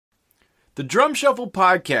The Drum Shuffle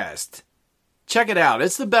Podcast. Check it out.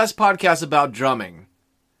 It's the best podcast about drumming.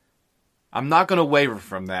 I'm not going to waver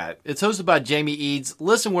from that. It's hosted by Jamie Eads.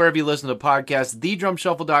 Listen wherever you listen to podcasts.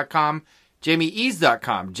 TheDrumShuffle.com,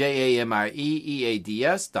 JamieEads.com,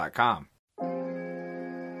 JamieEads.com.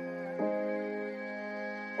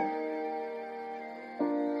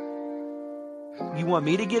 You want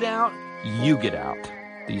me to get out? You get out.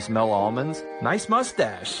 Do you smell almonds? Nice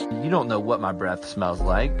mustache. You don't know what my breath smells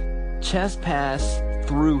like. Chest pass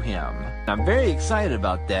through him. I'm very excited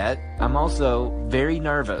about that. I'm also very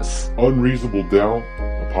nervous. Unreasonable Doubt,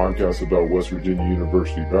 a podcast about West Virginia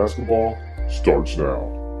University basketball, starts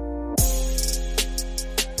now.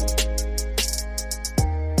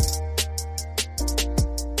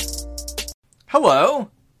 Hello.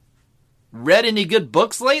 Read any good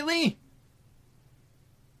books lately?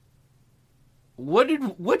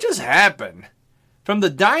 What just happened? From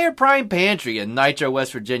the Dyer Prime Pantry in Nitro,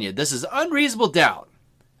 West Virginia, this is Unreasonable Doubt,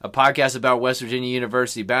 a podcast about West Virginia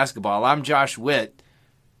University basketball. I'm Josh Witt.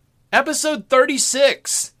 Episode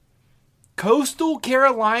 36, Coastal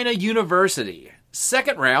Carolina University,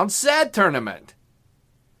 second round SAD tournament.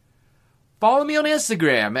 Follow me on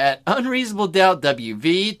Instagram at Unreasonable Doubt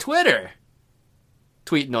WV, Twitter.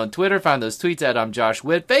 Tweeting on Twitter, find those tweets at I'm Josh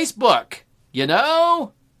Witt. Facebook,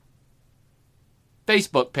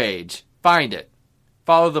 Facebook page. Find it.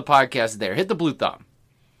 Follow the podcast there. Hit the blue thumb.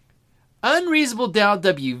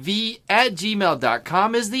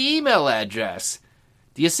 UnreasonableDoubtWV@gmail.com is the email address.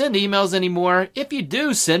 Do you send emails anymore? If you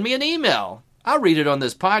do, send me an email. I'll read it on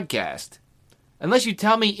this podcast. Unless you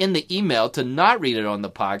tell me in the email to not read it on the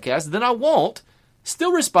podcast, then I won't.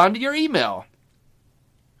 Still respond to your email.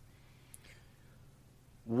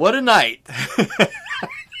 What a night.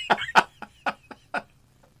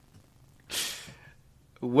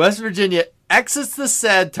 West Virginia exits the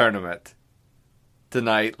SAD tournament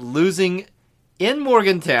tonight, losing in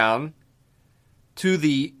Morgantown to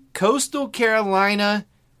the Coastal Carolina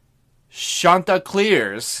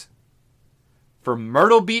Chanticleers from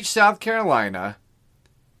Myrtle Beach, South Carolina,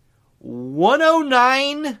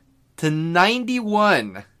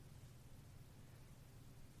 109-91.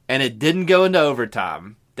 And it didn't go into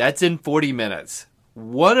overtime. That's in 40 minutes.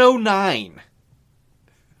 109.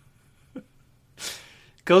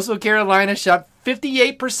 Coastal Carolina shot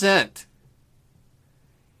 58%.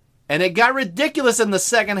 And it got ridiculous in the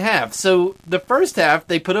second half. So the first half,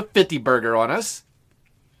 they put a 50 burger on us.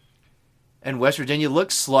 And West Virginia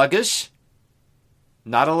looked sluggish.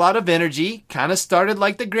 Not a lot of energy. Kind of started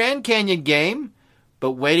like the Grand Canyon game.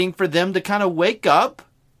 But waiting for them to kind of wake up.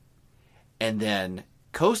 And then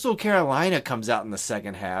Coastal Carolina comes out in the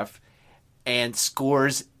second half and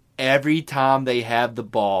scores every time they have the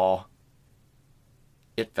ball.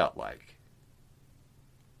 It felt like.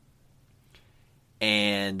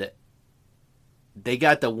 And they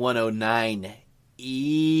got the 109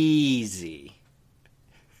 easy.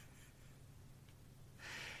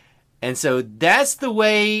 And so that's the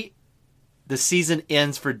way the season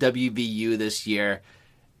ends for WVU this year.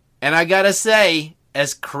 And I gotta say,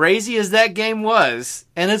 as crazy as that game was,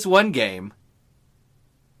 and it's one game,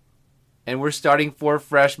 and we're starting 4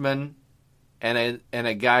 freshmen and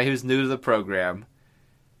a guy who's new to the program.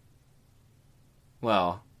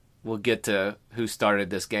 Well, we'll get to who started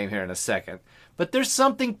this game here in a second. But there's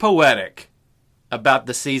something poetic about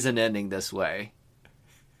the season ending this way.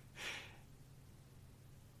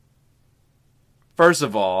 First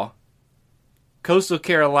of all, Coastal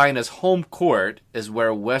Carolina's home court is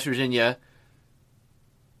where West Virginia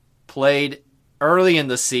played early in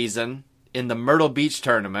the season in the Myrtle Beach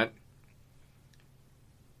tournament.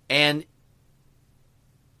 And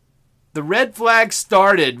the red flag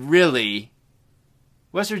started, really.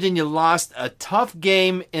 West Virginia lost a tough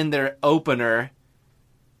game in their opener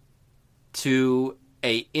to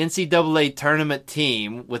a NCAA tournament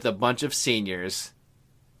team with a bunch of seniors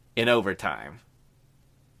in overtime.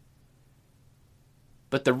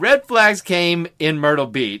 But the red flags came in Myrtle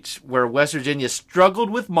Beach, where West Virginia struggled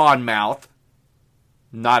with Monmouth.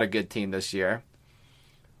 Not a good team this year.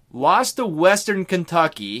 Lost to Western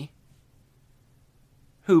Kentucky,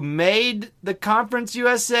 who made the Conference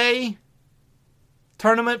USA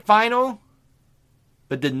tournament final,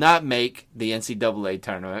 but did not make the NCAA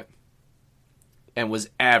tournament and was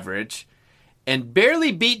average, and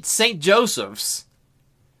barely beat St. Joseph's,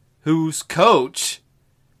 whose coach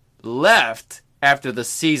left after the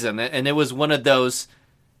season. And it was one of those,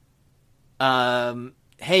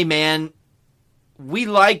 hey man, we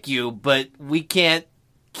like you, but we can't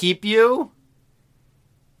keep you.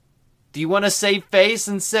 Do you want to save face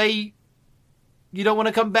and say you don't want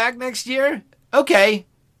to come back next year? Okay,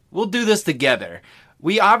 we'll do this together.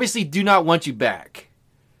 We obviously do not want you back.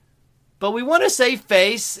 But we want to save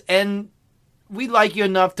face, and we like you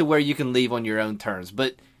enough to where you can leave on your own terms.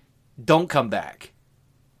 But don't come back.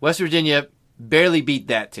 West Virginia barely beat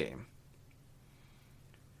that team.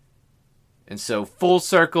 And so full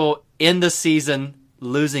circle in the season,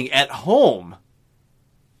 losing at home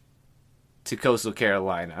to Coastal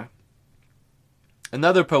Carolina.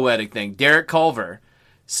 Another poetic thing, Derek Culver,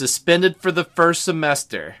 suspended for the first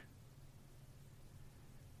semester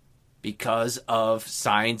because of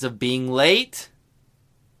signs of being late,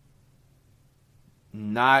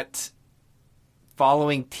 not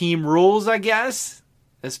following team rules, I guess,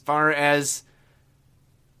 as far as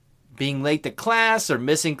being late to class or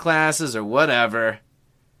missing classes or whatever.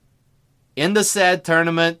 In the SAD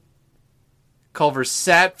tournament, Culver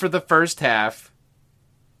sat for the first half.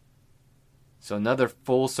 So another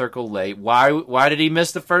full circle late. Why did he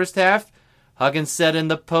miss the first half? Huggins said in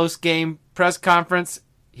the post-game press conference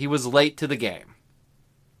he was late to the game.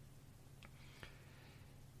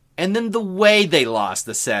 And then the way they lost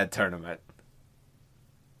the SAD tournament.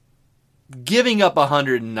 Giving up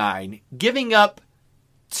 109. Giving up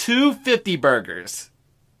 250 burgers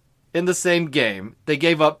in the same game. They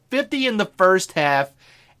gave up 50 in the first half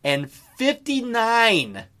and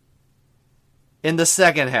 59 in the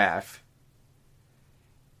second half.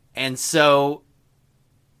 And so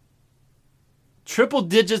triple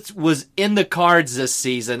digits was in the cards this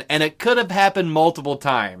season, and it could have happened multiple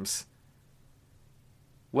times.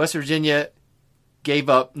 West Virginia gave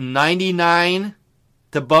up 99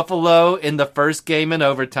 to Buffalo in the first game in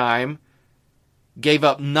overtime. Gave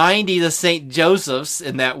up 90 to St. Joseph's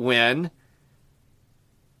in that win.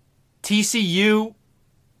 TCU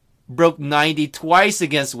broke 90 twice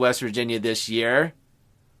against West Virginia this year.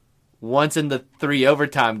 Once in the 3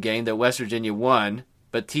 overtime game that West Virginia won.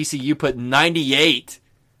 But TCU put 98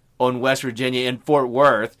 on West Virginia in Fort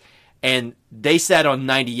Worth. And they sat on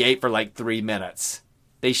 98 for like 3 minutes.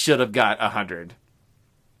 They should have got 100.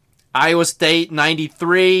 Iowa State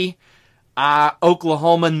 93.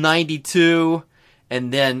 Oklahoma 92.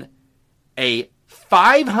 And then a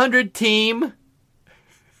 500 team.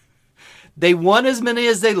 They won as many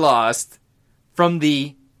as they lost from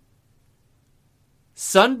the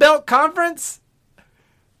Sun Belt Conference.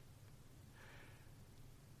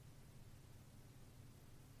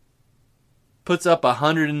 Puts up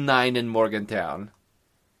 109 in Morgantown.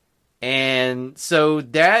 And so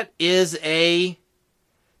that is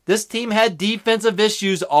this team had defensive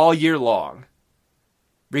issues all year long.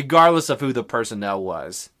 Regardless of who the personnel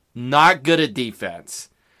was. Not good at defense.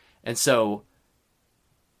 And so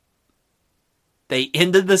they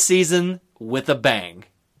ended the season with a bang.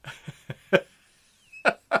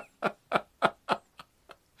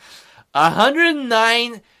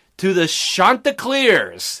 109 to the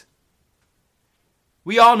Chanticleers.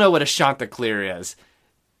 We all know what a Chanticleer is.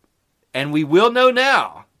 And we will know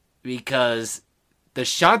now. Because the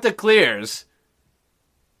Chanticleers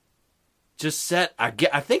just set, I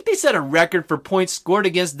think they set a record for points scored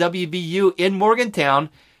against WVU in Morgantown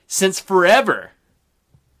since forever.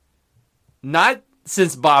 Not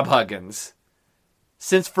since Bob Huggins.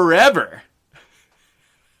 Since forever.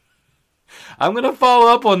 I'm going to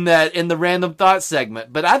follow up on that in the Random Thoughts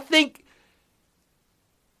segment. But I think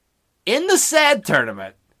in the SAD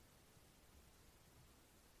tournament,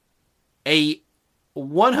 a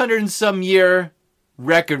 100 and some year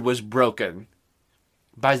record was broken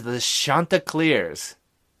by the Chanticleers.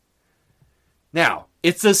 Now,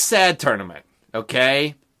 it's a SAD tournament,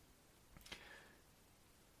 okay?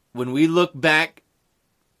 When we look back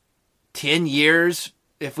 10 years,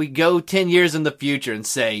 if we go 10 years in the future and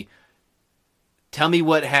say, tell me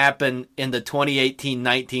what happened in the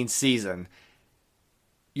 2018-19 season,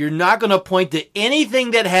 you're not going to point to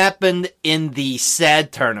anything that happened in the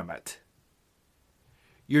SAD tournament.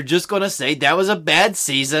 You're just going to say that was a bad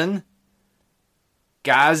season.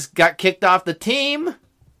 Guys got kicked off the team.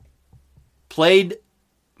 Played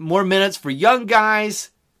more minutes for young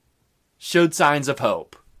guys. Showed signs of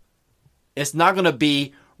hope. It's not going to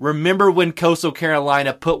be, remember when Coastal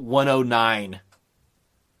Carolina put 109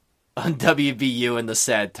 on WVU in the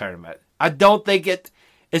SAD tournament. I don't think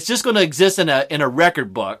it's just going to exist in a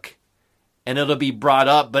record book, and it'll be brought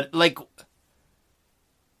up. But like,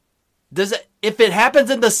 if it happens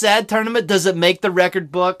in the SAD tournament, does it make the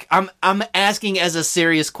record book? I'm asking as a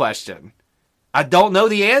serious question. I don't know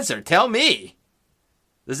the answer. Tell me.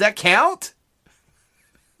 Does that count?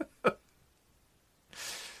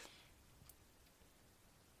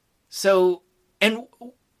 So, and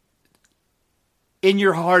in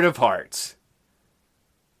your heart of hearts,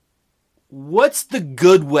 what's the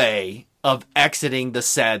good way of exiting the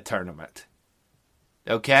SAD tournament?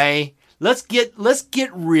 Okay? Let's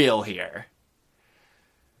get real here.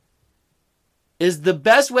 Is the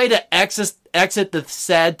best way to exit the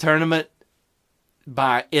SAD tournament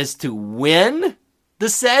is to win the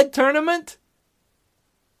SAD tournament?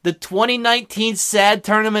 The 2019 SAD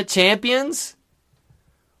tournament champions?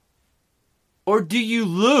 Or do you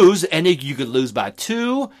lose, and you could lose by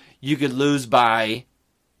 2, you could lose by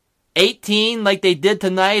 18 like they did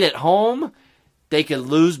tonight at home, they could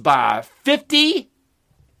lose by 50,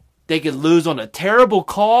 they could lose on a terrible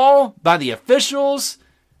call by the officials.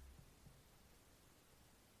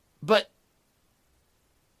 But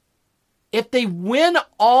if they win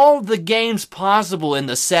all the games possible in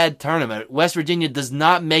the SAD tournament, West Virginia does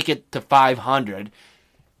not make it to 500,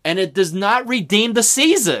 and it does not redeem the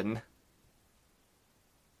season.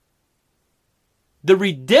 The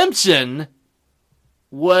redemption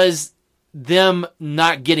was them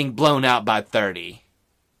not getting blown out by 30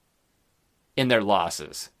 in their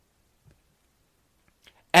losses.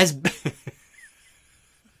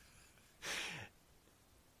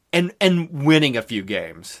 And winning a few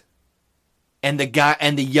games. And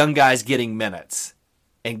the young guys getting minutes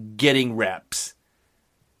and getting reps.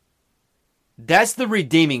 That's the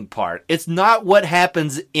redeeming part. It's not what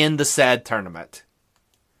happens in the SAD tournament.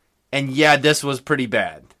 And yeah, this was pretty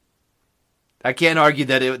bad. I can't argue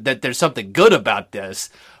that there's something good about this,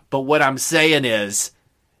 but what I'm saying is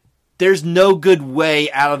there's no good way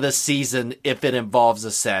out of the season if it involves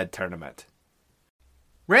a SAD tournament.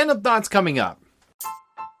 Random thoughts coming up.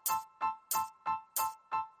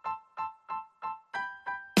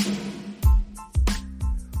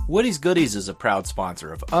 Woody's Goodies is a proud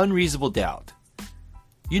sponsor of Unreasonable Doubt.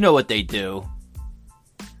 You know what they do.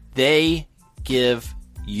 They give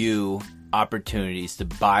you opportunities to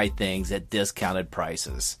buy things at discounted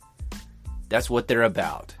prices. That's what they're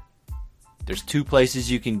about. There's 2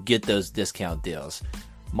 places you can get those discount deals.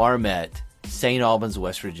 Marmette, St. Albans,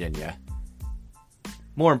 West Virginia.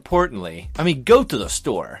 More importantly, go to the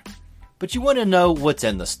store. But you want to know what's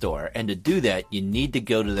in the store. And to do that, you need to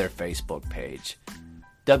go to their Facebook page.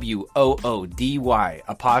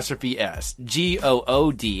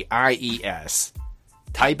 WOODY_SGOODIES.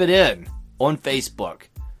 Type it in on Facebook.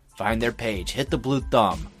 Find their page. Hit the blue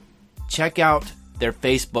thumb. Check out their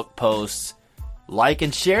Facebook posts. Like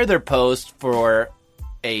and share their posts for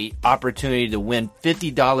a opportunity to win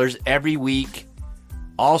 $50 every week.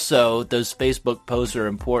 Also, those Facebook posts are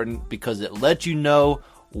important because it lets you know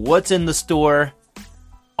what's in the store,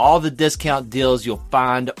 all the discount deals you'll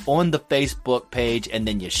find on the Facebook page, and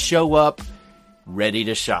then you show up ready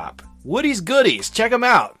to shop. Woody's Goodies. Check them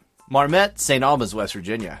out. Marmette, St. Albans, West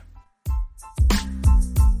Virginia.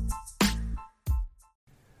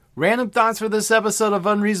 Random thoughts for this episode of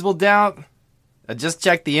Unreasonable Doubt. I just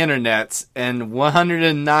checked the internets, and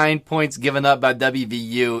 109 points given up by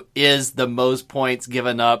WVU is the most points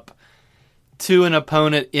given up to an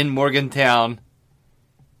opponent in Morgantown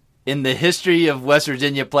in the history of West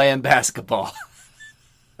Virginia playing basketball.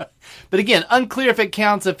 But again, unclear if it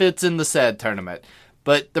counts if it's in the SAD tournament.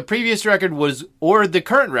 But the previous record was, or the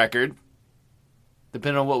current record,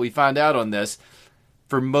 depending on what we find out on this,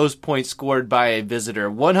 for most points scored by a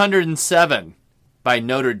visitor, 107 by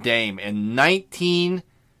Notre Dame in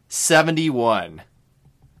 1971.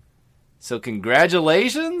 So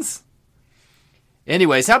congratulations.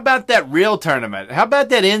 Anyways, how about that real tournament? How about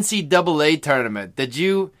that NCAA tournament? Did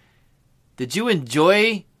you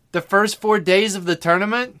enjoy the first 4 days of the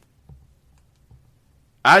tournament?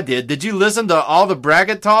 I did. Did you listen to all the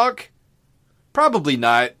bracket talk? Probably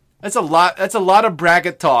not. That's a lot of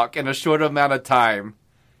bracket talk in a short amount of time.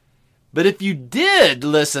 But if you did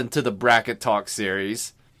listen to the Bracket Talk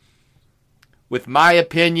series, with my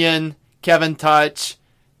opinion, Kevin Touch,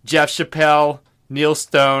 Jeff Chappelle, Neil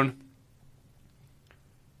Stone,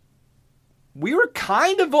 we were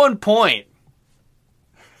kind of on point.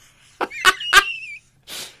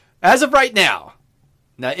 As of right now.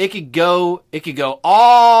 Now it could go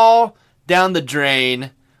all down the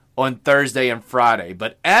drain on Thursday and Friday,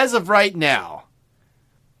 but as of right now,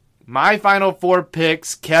 my final 4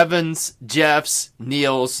 picks, Kevin's, Jeff's,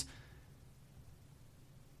 Neil's,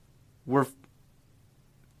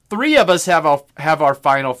 3 of us have our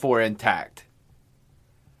final 4 intact.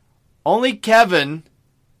 Only Kevin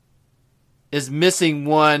is missing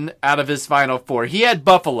 1 out of his final 4. He had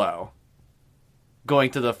Buffalo going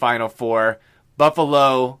to the final 4.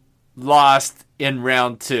 Buffalo lost in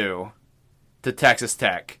round 2 to Texas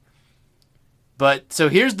Tech. But, so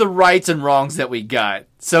here's the rights and wrongs that we got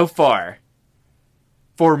so far.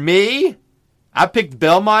 For me, I picked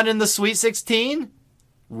Belmont in the Sweet 16.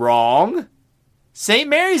 Wrong. St.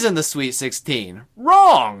 Mary's in the Sweet 16.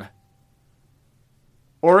 Wrong.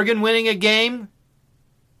 Oregon winning a game.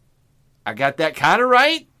 I got that kind of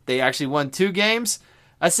right. They actually won 2 games.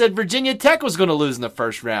 I said Virginia Tech was going to lose in the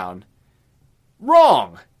first round.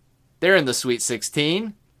 Wrong. They're in the Sweet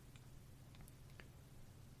 16.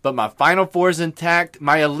 But my Final Four is intact.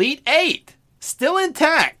 My Elite 8, still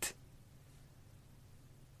intact.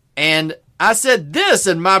 And I said this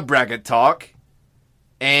in my bracket talk.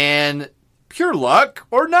 And pure luck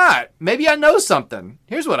or not, maybe I know something.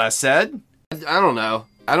 Here's what I said. I don't know.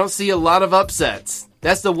 I don't see a lot of upsets.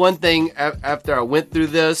 That's the one thing after I went through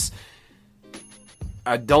this.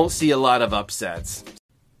 I don't see a lot of upsets.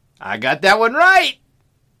 I got that one right.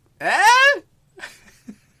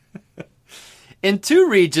 In 2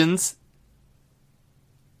 regions,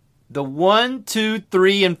 the 1, 2,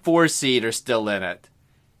 3, and 4 seed are still in it.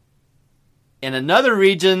 In another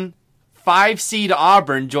region, 5 seed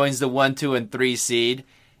Auburn joins the 1, 2, and 3 seed.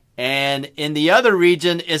 And in the other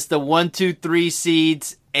region, it's the 1, 2, 3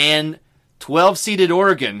 seeds and 12 seeded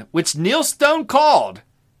Oregon, which Neil Stone called.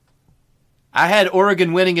 I had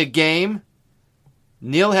Oregon winning a game.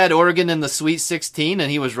 Neil had Oregon in the Sweet 16, and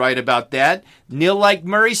he was right about that. Neil liked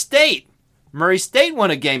Murray State. Murray State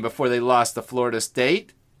won a game before they lost to Florida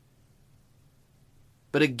State.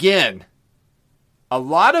 But again, a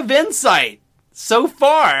lot of insight so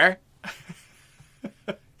far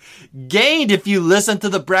gained if you listen to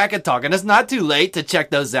the bracket talk. And it's not too late to check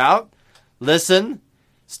those out. Listen.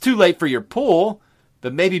 It's too late for your pool,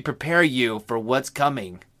 but maybe prepare you for what's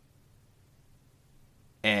coming.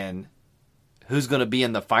 And who's going to be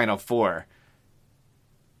in the Final Four.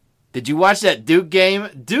 Did you watch that Duke game?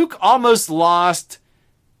 Duke almost lost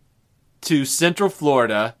to Central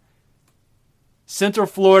Florida. Central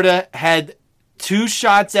Florida had 2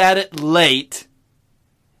 shots at it late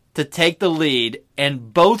to take the lead,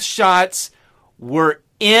 and both shots were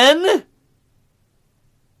in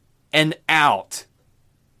and out.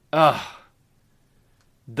 Ugh.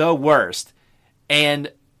 The worst.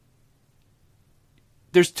 And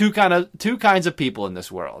there's two kinds of people in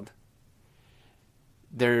this world.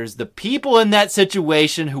 There's the people in that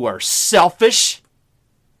situation who are selfish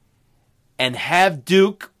and have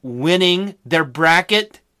Duke winning their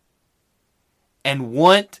bracket and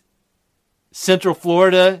want Central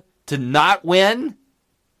Florida to not win.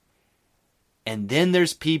 And then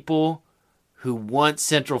there's people who want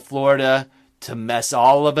Central Florida to mess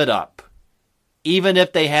all of it up. Even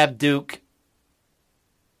if they have Duke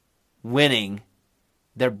winning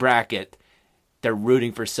their bracket, they're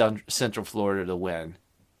rooting for Central Florida to win.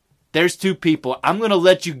 There's 2 people. I'm going to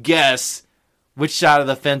let you guess which side of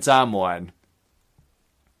the fence I'm on.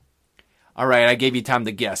 All right, I gave you time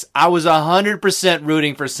to guess. I was 100%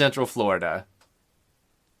 rooting for Central Florida.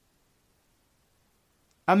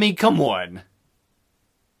 I mean, come on.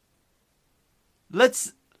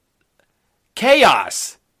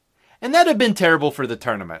 Chaos. And that would have been terrible for the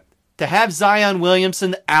tournament. To have Zion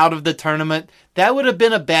Williamson out of the tournament, that would have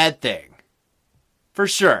been a bad thing. For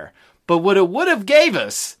sure. But what it would have gave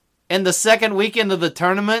us in the second weekend of the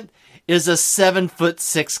tournament is a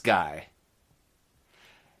 7'6" guy.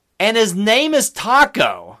 And his name is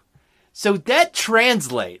Taco. So that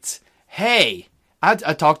translates. Hey, I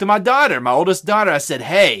talked to my daughter, my oldest daughter. I said,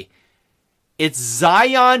 hey, it's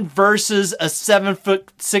Zion versus a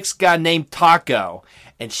 7'6" guy named Taco.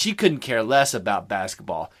 And she couldn't care less about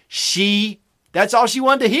basketball. That's all she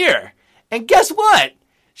wanted to hear. And guess what?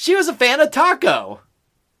 She was a fan of Taco.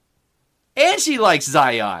 And she likes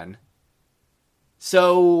Zion.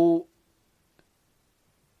 So,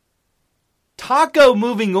 Taco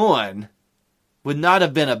moving on would not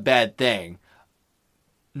have been a bad thing.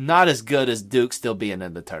 Not as good as Duke still being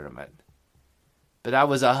in the tournament. But I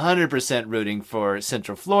was 100% rooting for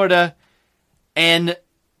Central Florida. And,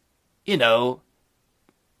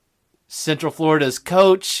 Central Florida's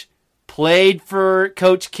coach played for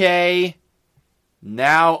Coach K.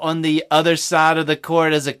 Now on the other side of the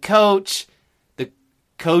court as a coach. The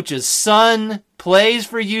coach's son plays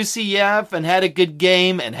for UCF and had a good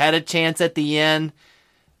game and had a chance at the end.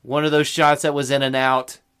 One of those shots that was in and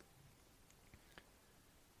out.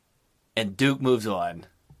 And Duke moves on.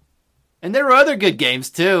 And there were other good games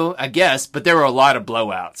too, I guess, but there were a lot of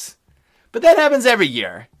blowouts. But that happens every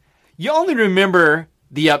year. You only remember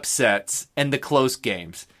the upsets and the close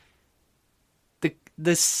games.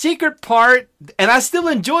 The secret part, and I still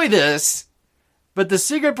enjoy this, but the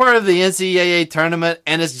secret part of the NCAA tournament,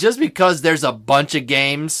 and it's just because there's a bunch of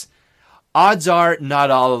games, odds are not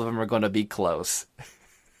all of them are going to be close.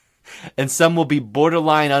 And some will be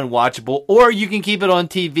borderline unwatchable, or you can keep it on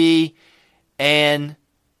TV and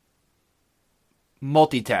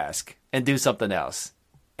multitask and do something else.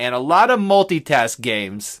 And a lot of multitask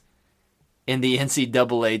games in the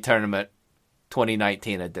NCAA tournament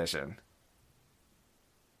 2019 edition.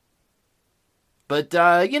 But,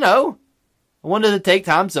 I wanted to take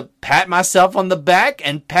time to pat myself on the back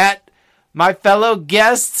and pat my fellow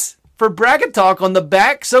guests for Bracket Talk on the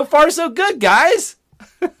back. So far, so good, guys.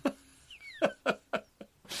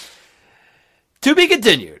 To be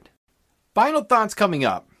continued. Final thoughts coming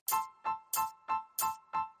up.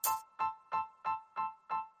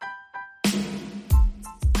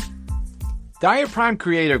 Dyer Prime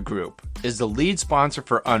Creative Group is the lead sponsor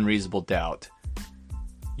for Unreasonable Doubt.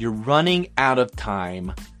 You're running out of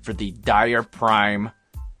time for the Dyer Prime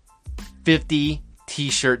 50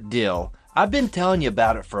 t-shirt deal. I've been telling you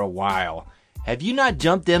about it for a while. Have you not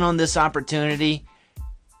jumped in on this opportunity?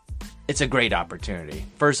 It's a great opportunity.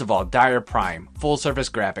 First of all, Dyer Prime, full-service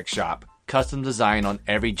graphic shop, custom design on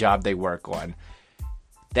every job they work on.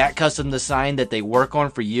 That custom design that they work on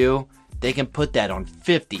for you, they can put that on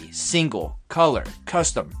 50 single color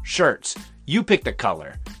custom shirts. You pick the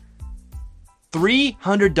color.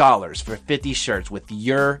 $300 for 50 shirts with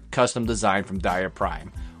your custom design from Dyer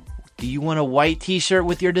Prime. Do you want a white t-shirt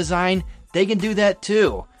with your design? They can do that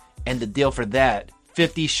too. And the deal for that,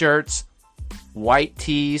 50 shirts, white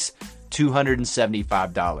tees,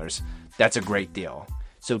 $275. That's a great deal.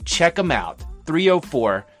 So check them out.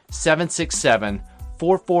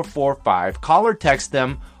 304-767-4445. Call or text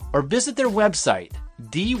them or visit their website,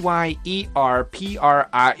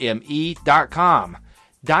 dyerprime.com.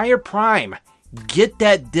 Dyer Prime. Get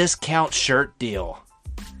that discount shirt deal.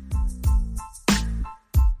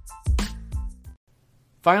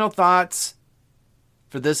 Final thoughts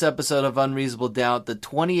for this episode of Unreasonable Doubt. The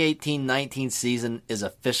 2018-19 season is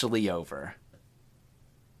officially over.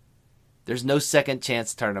 There's no second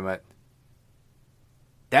chance tournament.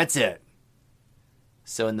 That's it.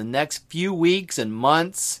 So in the next few weeks and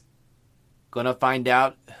months, gonna find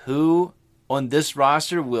out who on this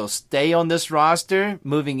roster will stay on this roster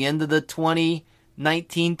moving into the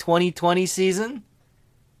 2019-2020 season.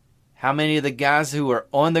 How many of the guys who are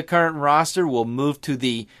on the current roster will move to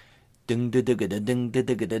the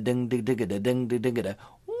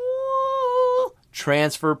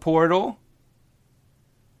transfer portal?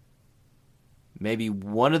 Maybe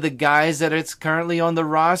one of the guys that is currently on the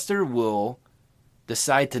roster will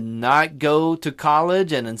decide to not go to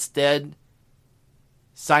college and instead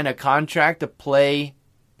sign a contract to play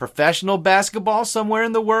professional basketball somewhere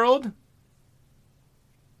in the world?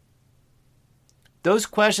 Those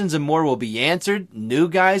questions and more will be answered. New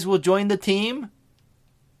guys will join the team.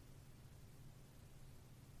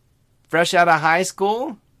 Fresh out of high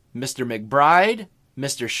school, Mr. McBride,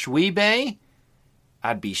 Mr. Schwebe.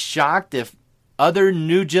 I'd be shocked if other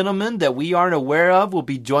new gentlemen that we aren't aware of will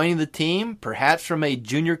be joining the team, perhaps from a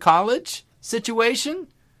junior college situation.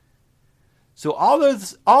 So all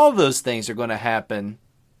those things are going to happen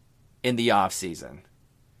in the off season.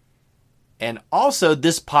 And also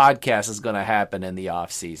this podcast is going to happen in the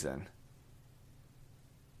off season.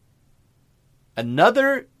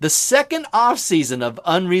 The second off season of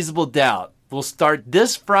Unreasonable Doubt will start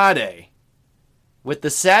this Friday with the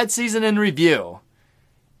sad season in review.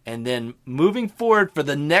 And then moving forward for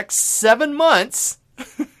the next 7 months,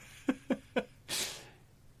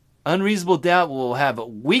 Unreasonable Doubt will have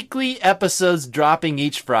weekly episodes dropping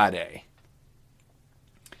each Friday.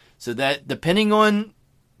 So that depending on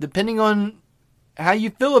how you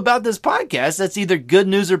feel about this podcast, that's either good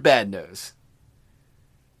news or bad news.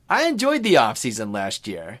 I enjoyed the off season last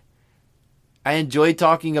year. I enjoyed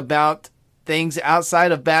talking about things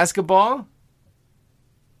outside of basketball.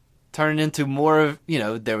 Turned into more of,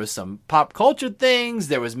 there was some pop culture things.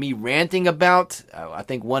 There was me ranting about, I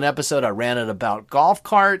think one episode I ranted about golf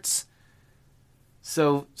carts.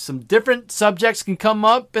 So some different subjects can come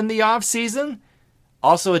up in the off season.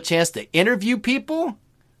 Also a chance to interview people.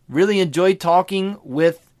 Really enjoyed talking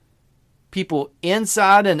with people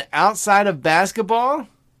inside and outside of basketball.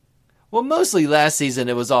 Well, mostly last season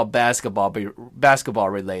it was all basketball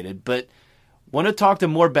related, but want to talk to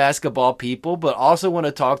more basketball people, but also want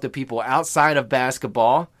to talk to people outside of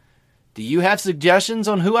basketball. Do you have suggestions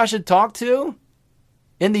on who I should talk to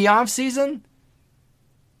in the off season?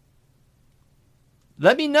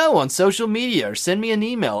 Let me know on social media or send me an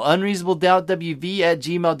email,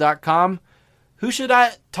 unreasonabledoubtwv@gmail.com. Who should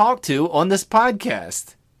I talk to on this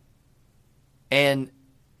podcast? And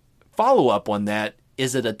follow up on that,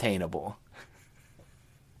 is it attainable?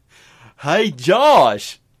 Hey,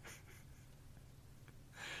 Josh.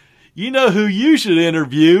 You know who you should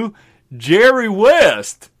interview? Jerry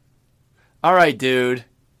West. All right, dude.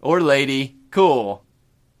 Or lady. Cool.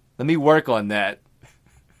 Let me work on that.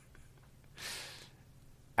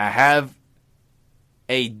 I have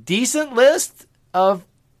a decent list of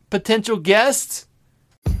potential guests.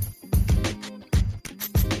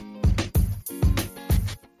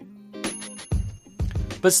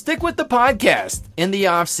 But stick with the podcast in the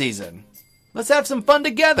off season. Let's have some fun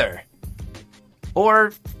together.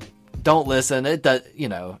 Or don't listen.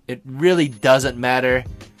 It really doesn't matter.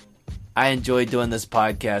 I enjoy doing this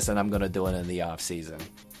podcast, and I'm going to do it in the off season.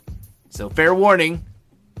 So fair warning,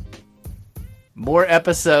 more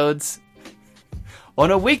episodes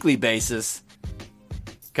on a weekly basis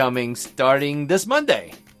coming starting this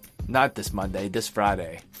Monday. Not this Monday, this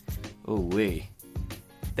Friday. Ooh-wee.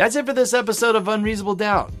 That's it for this episode of Unreasonable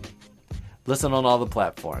Doubt. Listen on all the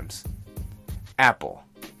platforms. Apple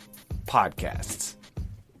Podcasts,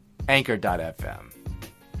 Anchor.fm,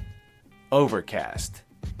 Overcast,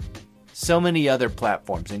 so many other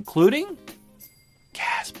platforms, including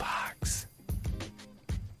CastBox.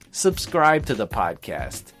 Subscribe to the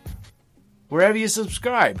podcast. Wherever you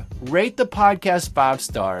subscribe, rate the podcast 5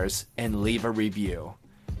 stars and leave a review.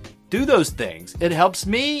 Do those things. It helps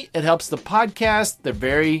me. It helps the podcast. They're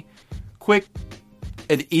very quick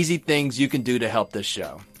and easy things you can do to help this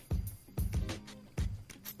show.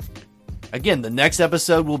 Again, the next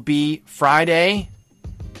episode will be Friday.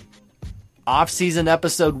 Off-season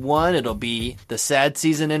episode 1. It'll be the sad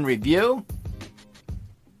season in review.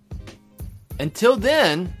 Until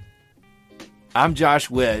then, I'm Josh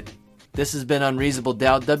Witt. This has been Unreasonable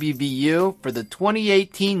Doubt WVU for the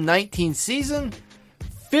 2018-19 season.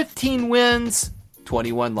 15 wins,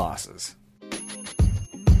 21 losses.